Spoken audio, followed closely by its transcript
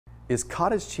Is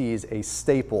cottage cheese a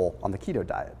staple on the keto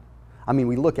diet? I mean,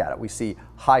 we look at it, we see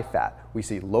high fat, we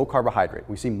see low carbohydrate,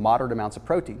 we see moderate amounts of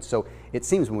protein. So it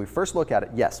seems when we first look at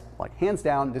it, yes, like hands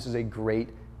down, this is a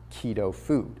great keto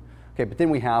food. Okay, but then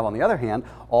we have, on the other hand,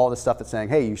 all the stuff that's saying,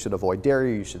 hey, you should avoid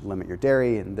dairy, you should limit your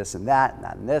dairy, and this and that, and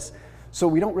that and this. So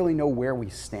we don't really know where we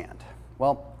stand.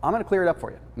 Well, I'm gonna clear it up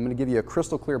for you. I'm gonna give you a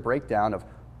crystal clear breakdown of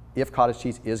if cottage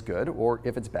cheese is good or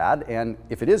if it's bad, and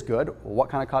if it is good, what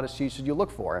kind of cottage cheese should you look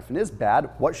for? If it is bad,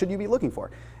 what should you be looking for?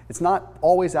 It's not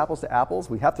always apples to apples.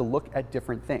 We have to look at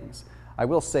different things. I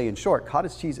will say, in short,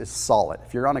 cottage cheese is solid.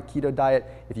 If you're on a keto diet,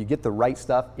 if you get the right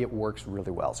stuff, it works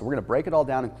really well. So we're gonna break it all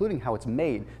down, including how it's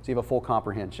made, so you have a full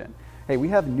comprehension. Hey, we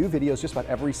have new videos just about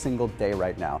every single day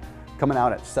right now, coming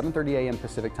out at 7:30 a.m.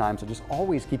 Pacific time, so just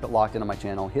always keep it locked in on my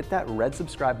channel. Hit that red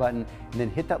subscribe button, and then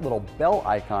hit that little bell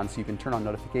icon so you can turn on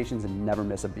notifications and never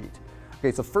miss a beat.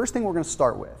 Okay, so first thing we're gonna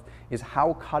start with is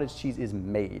how cottage cheese is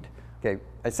made. Okay,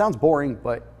 it sounds boring,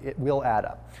 but it will add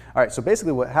up. All right, so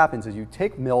basically what happens is you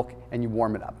take milk and you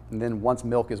warm it up. And then once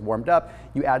milk is warmed up,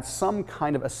 you add some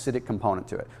kind of acidic component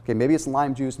to it. Okay, maybe it's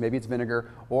lime juice, maybe it's vinegar,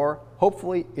 or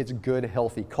hopefully it's good,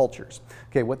 healthy cultures.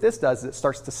 Okay, what this does is it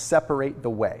starts to separate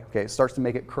the whey. Okay, it starts to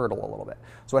make it curdle a little bit.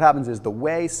 So what happens is the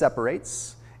whey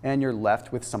separates, and you're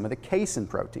left with some of the casein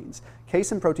proteins.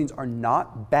 Casein proteins are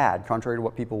not bad, contrary to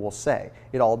what people will say.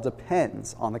 It all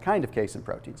depends on the kind of casein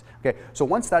proteins. Okay, so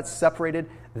once that's separated,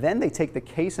 then they take the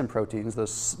casein proteins,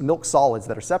 those milk solids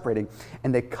that are separating,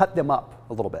 and they cut them up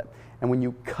a little bit. And when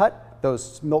you cut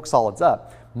those milk solids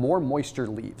up, more moisture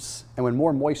leaves. And when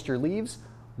more moisture leaves,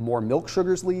 more milk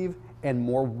sugars leave, and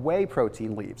more whey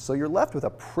protein leaves. So you're left with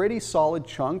a pretty solid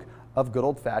chunk of good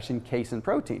old-fashioned casein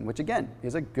protein, which again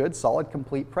is a good, solid,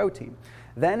 complete protein.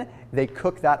 Then they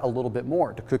cook that a little bit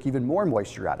more to cook even more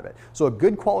moisture out of it. So a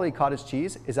good quality cottage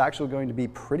cheese is actually going to be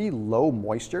pretty low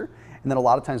moisture, and then a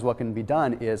lot of times what can be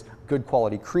done is good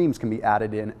quality creams can be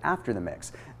added in after the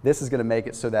mix. This is gonna make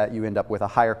it so that you end up with a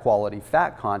higher quality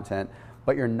fat content,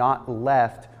 but you're not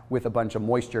left with a bunch of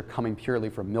moisture coming purely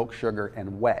from milk, sugar,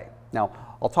 and whey. Now,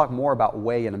 I'll talk more about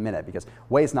whey in a minute because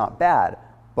whey is not bad,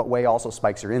 but whey also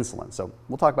spikes your insulin. So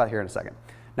we'll talk about it here in a second.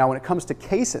 Now, when it comes to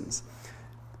caseins,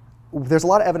 there's a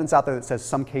lot of evidence out there that says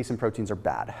some casein proteins are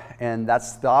bad, and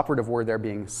that's the operative word there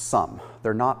being some.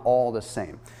 They're not all the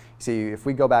same. See, if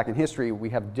we go back in history, we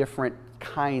have different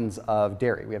kinds of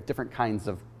dairy. We have different kinds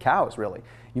of cows, really.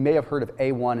 You may have heard of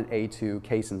A1 and A2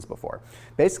 caseins before.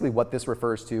 Basically, what this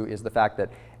refers to is the fact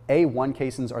that A1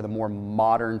 caseins are the more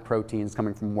modern proteins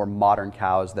coming from more modern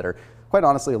cows that are, quite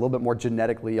honestly, a little bit more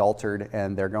genetically altered,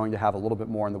 and they're going to have a little bit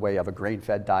more in the way of a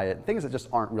grain-fed diet, things that just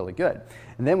aren't really good.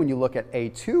 And then when you look at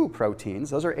A2 proteins,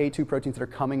 those are A2 proteins that are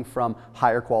coming from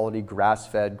higher quality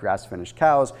grass-fed, grass-finished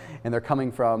cows, and they're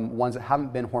coming from ones that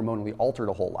haven't been hormonally altered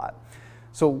a whole lot.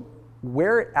 So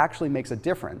where it actually makes a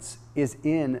difference is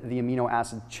in the amino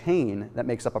acid chain that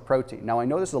makes up a protein. Now, I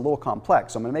know this is a little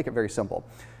complex, so I'm gonna make it very simple.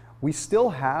 We still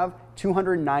have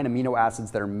 209 amino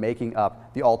acids that are making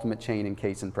up the ultimate chain in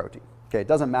casein protein. Okay, it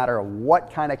doesn't matter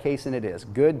what kind of casein it is,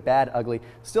 good, bad, ugly,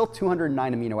 still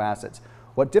 209 amino acids.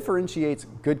 What differentiates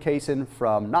good casein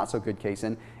from not so good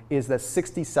casein is the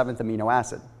 67th amino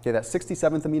acid. Okay, that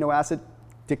 67th amino acid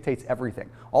dictates everything.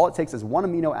 All it takes is one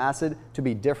amino acid to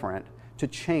be different to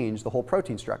change the whole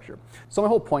protein structure. So my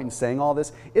whole point in saying all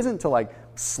this isn't to like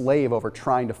slave over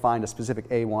trying to find a specific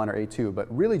A1 or A2,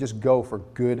 but really just go for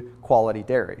good quality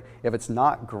dairy. If it's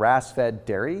not grass-fed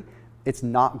dairy, it's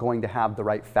not going to have the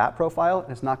right fat profile,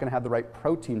 and it's not going to have the right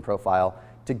protein profile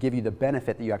to give you the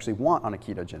benefit that you actually want on a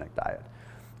ketogenic diet.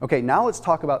 Okay, now let's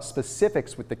talk about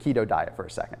specifics with the keto diet for a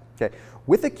second. Okay,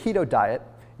 with the keto diet,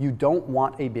 you don't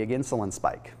want a big insulin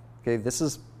spike. Okay, this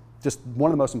is just one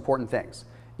of the most important things.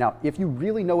 Now, if you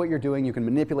really know what you're doing, you can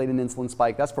manipulate an insulin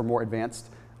spike. That's for more advanced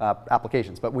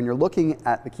applications. But when you're looking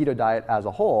at the keto diet as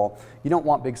a whole, you don't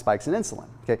want big spikes in insulin.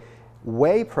 Okay,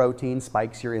 whey protein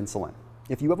spikes your insulin.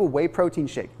 If you have a whey protein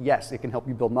shake, yes, it can help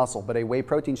you build muscle, but a whey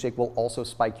protein shake will also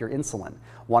spike your insulin.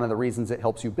 One of the reasons it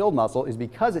helps you build muscle is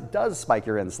because it does spike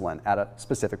your insulin at a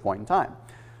specific point in time.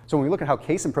 So when we look at how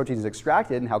casein protein is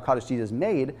extracted and how cottage cheese is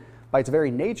made, by its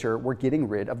very nature, we're getting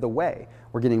rid of the whey.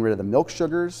 We're getting rid of the milk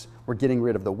sugars, we're getting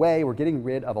rid of the whey, we're getting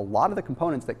rid of a lot of the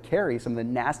components that carry some of the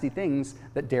nasty things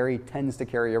that dairy tends to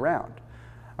carry around.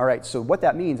 All right, so what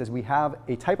that means is we have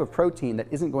a type of protein that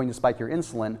isn't going to spike your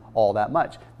insulin all that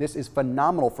much. This is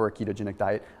phenomenal for a ketogenic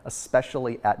diet,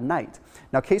 especially at night.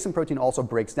 Now, casein protein also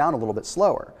breaks down a little bit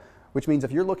slower, which means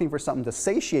if you're looking for something to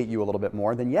satiate you a little bit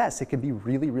more, then yes, it can be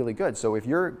really, really good. So if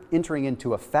you're entering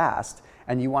into a fast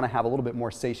and you want to have a little bit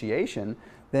more satiation,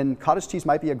 then cottage cheese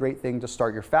might be a great thing to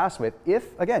start your fast with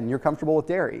if, again, you're comfortable with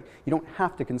dairy. You don't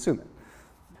have to consume it.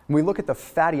 When we look at the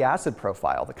fatty acid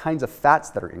profile, the kinds of fats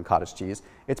that are in cottage cheese,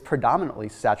 it's predominantly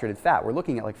saturated fat. We're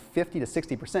looking at like 50 to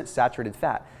 60% saturated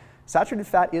fat. Saturated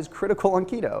fat is critical on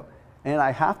keto. And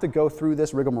I have to go through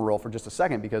this rigmarole for just a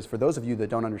second because for those of you that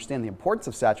don't understand the importance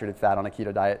of saturated fat on a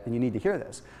keto diet, then you need to hear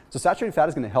this. So saturated fat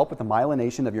is going to help with the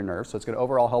myelination of your nerves, so it's going to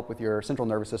overall help with your central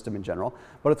nervous system in general,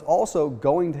 but it's also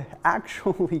going to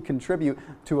actually contribute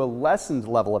to a lessened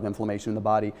level of inflammation in the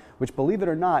body, which, believe it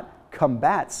or not,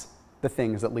 combats the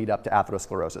things that lead up to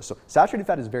atherosclerosis. So saturated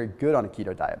fat is very good on a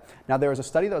keto diet. Now, there was a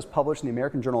study that was published in the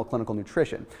American Journal of Clinical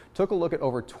Nutrition, took a look at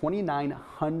over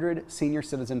 2,900 senior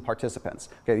citizen participants.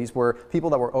 Okay, these were people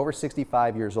that were over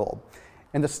 65 years old.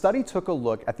 And the study took a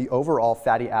look at the overall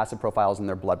fatty acid profiles in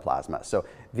their blood plasma. So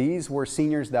these were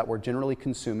seniors that were generally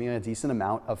consuming a decent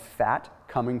amount of fat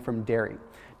coming from dairy.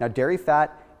 Now, dairy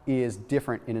fat is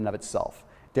different in and of itself.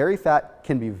 Dairy fat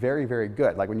can be very, very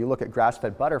good. Like when you look at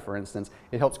grass-fed butter, for instance,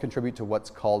 it helps contribute to what's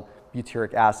called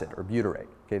butyric acid or butyrate.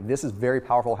 Okay, this is very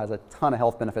powerful, has a ton of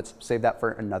health benefits. Save that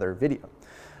for another video.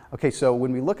 Okay, so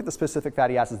when we look at the specific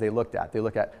fatty acids they look at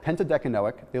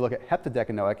pentadecanoic, they look at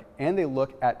heptadecanoic, and they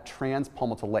look at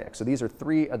transpalmitoleic. So these are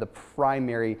three of the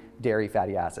primary dairy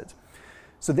fatty acids.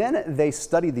 So then they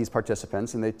studied these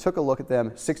participants and they took a look at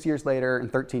them 6 years later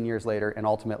and 13 years later and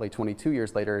ultimately 22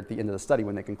 years later at the end of the study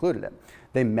when they concluded it.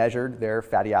 They measured their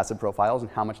fatty acid profiles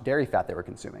and how much dairy fat they were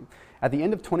consuming. At the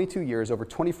end of 22 years, over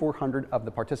 2,400 of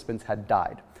the participants had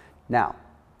died. Now,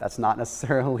 that's not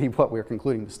necessarily what we're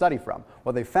concluding the study from.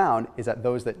 What they found is that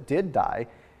those that did die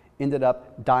ended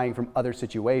up dying from other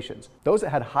situations. Those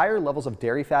that had higher levels of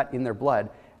dairy fat in their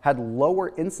blood had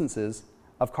lower instances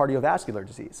of cardiovascular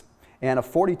disease and a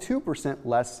 42%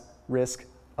 less risk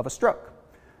of a stroke.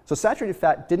 So saturated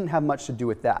fat didn't have much to do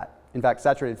with that. In fact,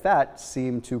 saturated fat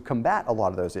seemed to combat a lot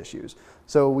of those issues.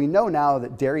 So we know now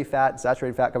that dairy fat,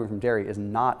 saturated fat coming from dairy is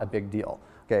not a big deal,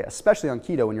 okay, especially on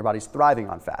keto when your body's thriving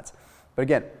on fats. But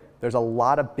again, there's a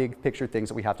lot of big picture things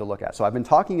that we have to look at. So I've been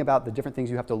talking about the different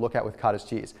things you have to look at with cottage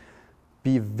cheese.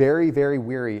 Be very, very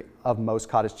wary of most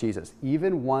cottage cheeses,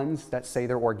 even ones that say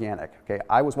they're organic. Okay,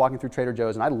 I was walking through Trader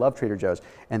Joe's, and I love Trader Joe's,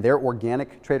 and their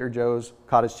organic Trader Joe's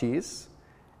cottage cheese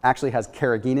actually has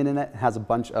carrageenan in it, has a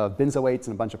bunch of benzoates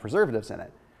and a bunch of preservatives in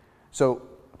it. So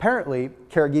apparently,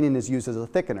 carrageenan is used as a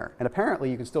thickener, and apparently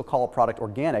you can still call a product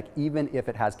organic even if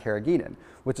it has carrageenan,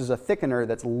 which is a thickener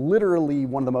that's literally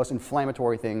one of the most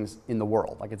inflammatory things in the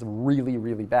world. Like, it's really,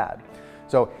 really bad.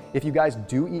 So if you guys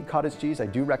do eat cottage cheese, I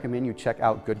do recommend you check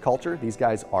out Good Culture. These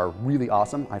guys are really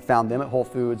awesome. I found them at Whole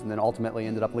Foods and then ultimately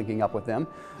ended up linking up with them.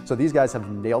 So these guys have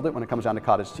nailed it when it comes down to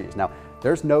cottage cheese. Now,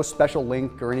 there's no special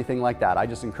link or anything like that. I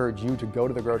just encourage you to go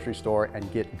to the grocery store and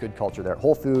get Good Culture. They're at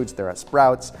Whole Foods, they're at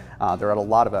Sprouts, they're at a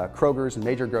lot of Kroger's and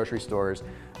major grocery stores.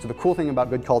 So the cool thing about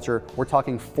Good Culture, we're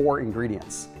talking 4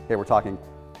 ingredients. Okay, we're talking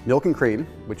milk and cream,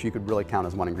 which you could really count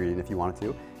as one ingredient if you wanted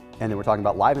to. And then we're talking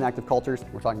about live and active cultures.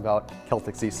 We're talking about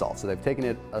Celtic sea salt. So they've taken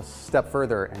it a step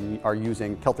further and are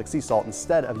using Celtic sea salt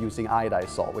instead of using iodized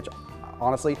salt, which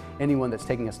honestly, anyone that's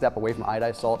taking a step away from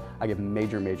iodized salt, I give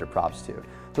major, major props to.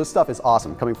 So this stuff is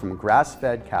awesome, coming from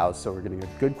grass-fed cows, so we're getting a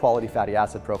good quality fatty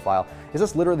acid profile. Is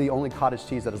this literally the only cottage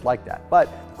cheese that is like that? But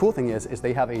the cool thing is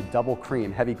they have a double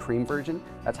cream, heavy cream version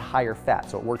that's higher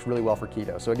fat, so it works really well for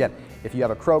keto. So again, if you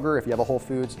have a Kroger, if you have a Whole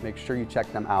Foods, make sure you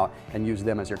check them out and use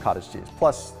them as your cottage cheese.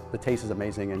 Plus, the taste is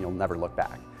amazing and you'll never look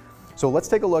back. So let's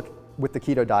take a look with the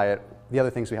keto diet, the other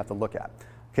things we have to look at.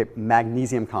 Okay,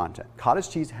 magnesium content. Cottage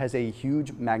cheese has a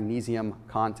huge magnesium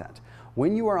content.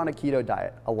 When you are on a keto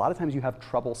diet, a lot of times you have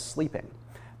trouble sleeping.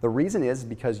 The reason is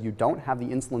because you don't have the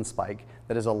insulin spike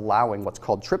that is allowing what's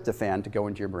called tryptophan to go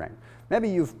into your brain. Maybe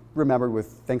you've remembered with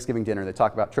Thanksgiving dinner, they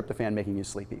talk about tryptophan making you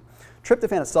sleepy.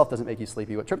 Tryptophan itself doesn't make you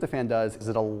sleepy. What tryptophan does is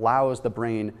it allows the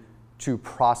brain to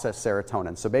process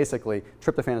serotonin. So basically,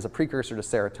 tryptophan is a precursor to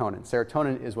serotonin.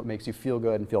 Serotonin is what makes you feel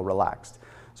good and feel relaxed.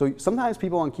 So sometimes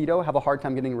people on keto have a hard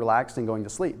time getting relaxed and going to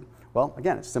sleep. Well,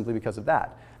 again, it's simply because of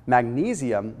that.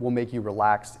 Magnesium will make you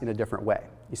relaxed in a different way.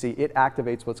 You see, it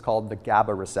activates what's called the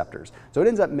GABA receptors. So it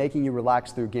ends up making you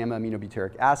relax through gamma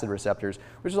aminobutyric acid receptors,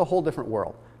 which is a whole different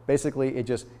world. Basically, it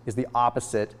just is the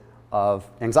opposite of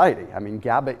anxiety. I mean,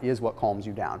 GABA is what calms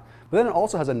you down. But then it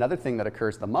also has another thing that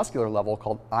occurs at the muscular level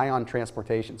called ion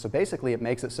transportation. So basically, it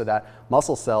makes it so that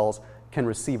muscle cells can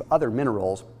receive other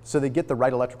minerals so they get the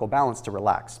right electrical balance to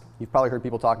relax. You've probably heard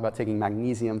people talk about taking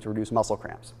magnesium to reduce muscle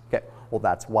cramps. Okay, well,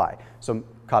 that's why. So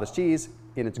cottage cheese,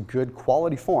 in its good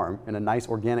quality form, in a nice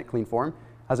organic clean form,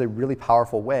 has a really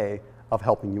powerful way of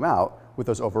helping you out with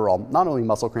those overall, not only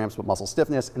muscle cramps, but muscle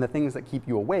stiffness and the things that keep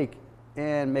you awake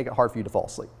and make it hard for you to fall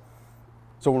asleep.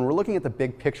 So when we're looking at the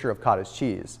big picture of cottage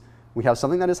cheese, we have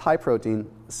something that is high protein,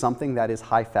 something that is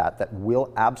high fat that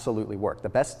will absolutely work. The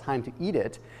best time to eat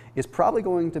it is probably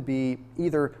going to be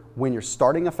either when you're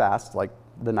starting a fast, like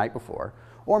the night before,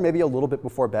 or maybe a little bit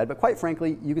before bed, but quite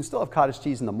frankly, you can still have cottage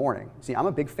cheese in the morning. See, I'm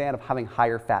a big fan of having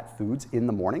higher fat foods in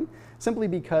the morning, simply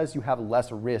because you have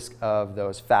less risk of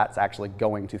those fats actually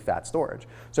going to fat storage.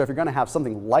 So if you're gonna have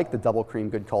something like the double cream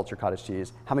good culture cottage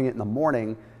cheese, having it in the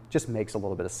morning just makes a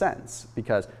little bit of sense,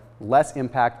 because less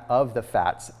impact of the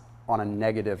fats on a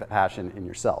negative fashion in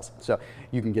your cells. So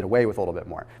you can get away with a little bit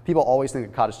more. People always think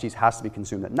that cottage cheese has to be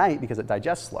consumed at night because it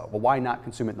digests slow. Well, why not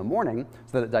consume it in the morning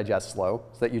so that it digests slow,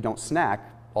 so that you don't snack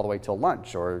all the way till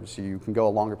lunch, or so you can go a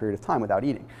longer period of time without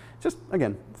eating? Just,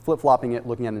 again, flip-flopping it,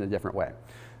 looking at it in a different way.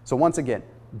 So once again,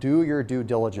 do your due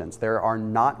diligence. There are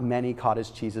not many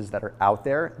cottage cheeses that are out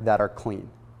there that are clean,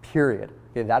 period.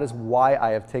 Okay, that is why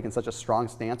I have taken such a strong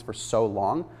stance for so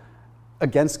long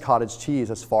against cottage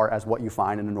cheese as far as what you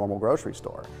find in a normal grocery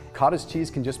store. Cottage cheese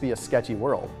can just be a sketchy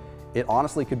world. It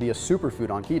honestly could be a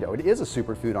superfood on keto. It is a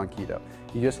superfood on keto.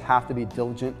 You just have to be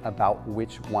diligent about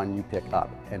which one you pick up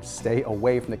and stay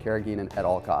away from the carrageenan at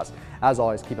all costs. As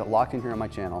always, keep it locked in here on my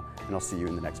channel, and I'll see you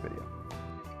in the next video.